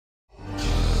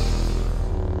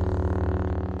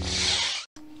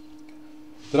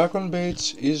Dragon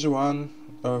baits is one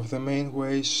of the main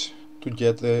ways to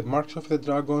get the marks of the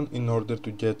dragon in order to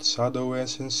get shadow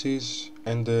essences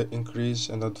and increase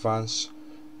and advance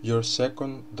your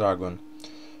second dragon.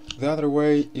 The other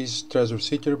way is Treasure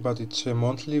Seeker, but it's a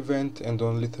monthly event and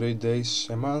only 3 days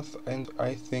a month, and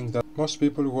I think that most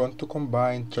people want to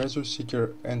combine Treasure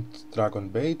Seeker and Dragon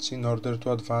baits in order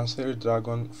to advance their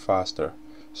dragon faster.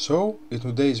 So, in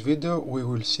today's video we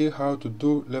will see how to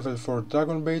do level 4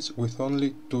 dragon baits with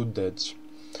only 2 deads.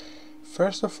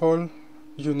 First of all,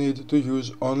 you need to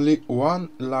use only one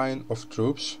line of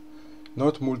troops,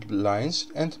 not multiple lines,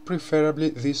 and preferably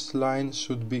this line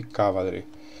should be cavalry.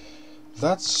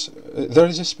 There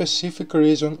is a specific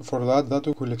reason for that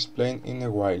we will explain in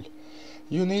a while.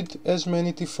 You need as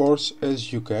many T4s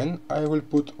as you can. I will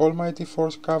put all my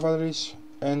T4s cavalries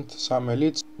and some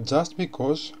elites just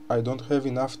because I don't have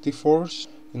enough T4s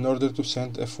in order to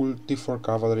send a full T4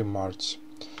 cavalry march.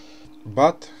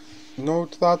 But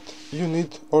note that you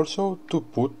need also to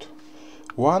put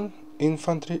one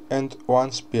infantry and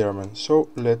one spearman. So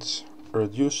let's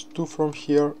reduce 2 from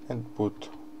here and put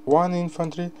one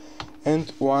infantry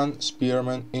and one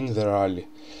spearman in the rally.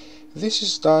 This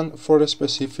is done for a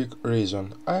specific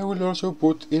reason. I will also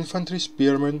put infantry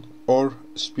spearman or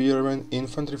spearman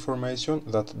infantry formation,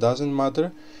 that doesn't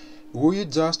matter. We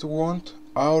just want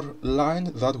our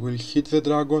line that will hit the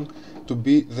dragon to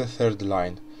be the third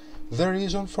line. The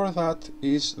reason for that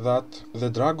is that the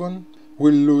dragon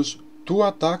will lose two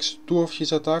of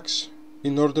his attacks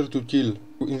in order to kill.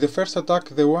 In the first attack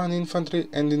the one infantry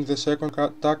and in the second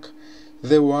attack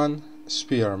the one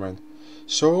spearman.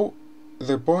 So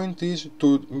the point is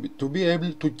to be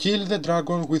able to kill the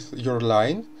dragon with your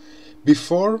line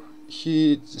before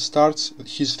he starts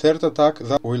his third attack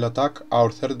that will attack our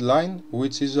third line,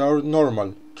 which is our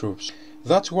normal troops.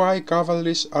 That's why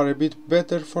cavalries are a bit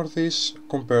better for this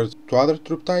compared to other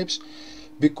troop types,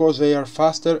 because they are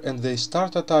faster and they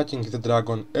start attacking the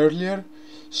dragon earlier,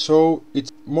 so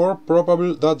it's more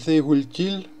probable that they will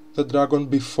kill the dragon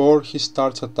before he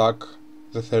starts attack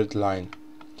the third line.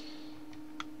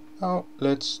 Now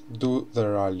let's do the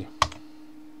rally.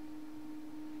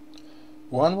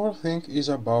 One more thing is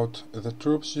about the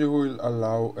troops you will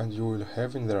allow and you will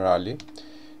have in the rally.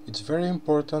 It's very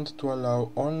important to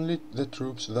allow only the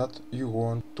troops that you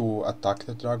want to attack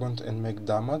the dragon and make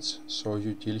damage, so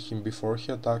you kill him before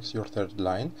he attacks your third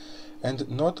line, and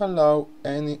not allow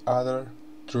any other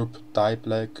troop type,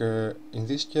 like in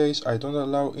this case I don't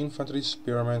allow infantry,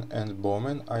 spearmen and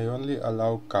bowmen, I only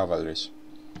allow cavalries.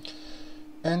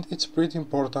 And it's pretty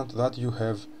important that you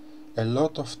have a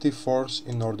lot of T4s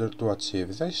in order to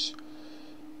achieve this.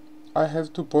 I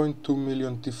have 2.2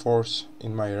 million T4s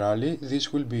in my rally,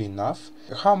 this will be enough.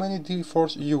 How many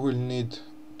T4s you will need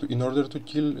in order to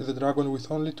kill the dragon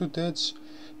with only 2 deaths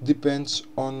depends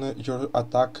on your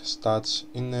attack stats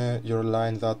in your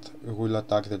line that will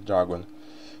attack the dragon.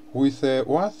 With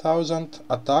 1000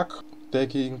 attack,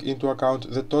 taking into account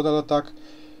the total attack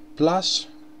plus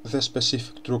the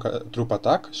specific troop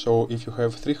attack, so if you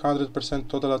have 300%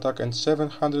 total attack and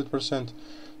 700%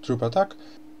 troop attack,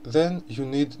 then you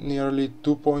need nearly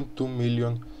 2.2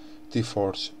 million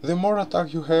T4s. The more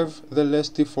attack you have, the less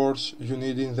T4s you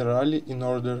need in the rally in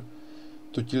order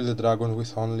to kill the dragon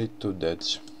with only 2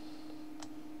 deaths.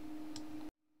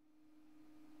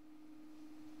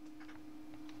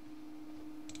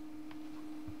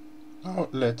 Now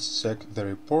let's check the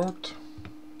report.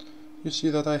 You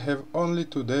see that I have only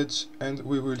 2 deaths, and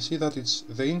we will see that it's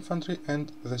the infantry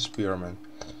and the spearmen.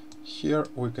 Here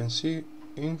we can see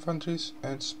infantries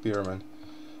and spearmen.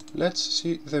 Let's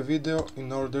see the video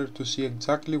in order to see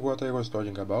exactly what I was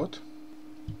talking about.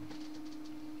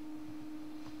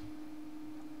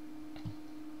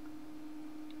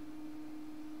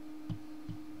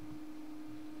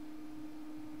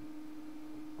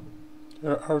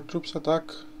 Here our troops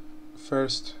attack.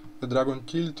 First the dragon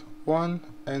killed one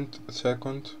and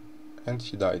second, and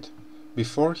he died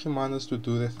before he managed to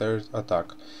do the third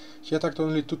attack. He attacked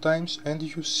only 2 times, and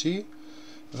you see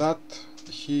that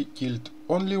he killed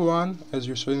only one, as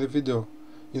you saw in the video,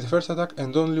 in the first attack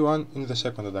and only one in the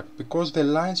second attack, because the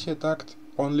lines he attacked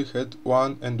only had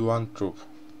 1 and 1 troop.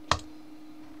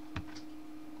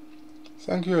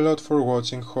 Thank you a lot for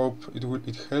watching, hope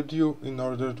it helped you in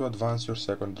order to advance your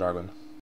second dragon.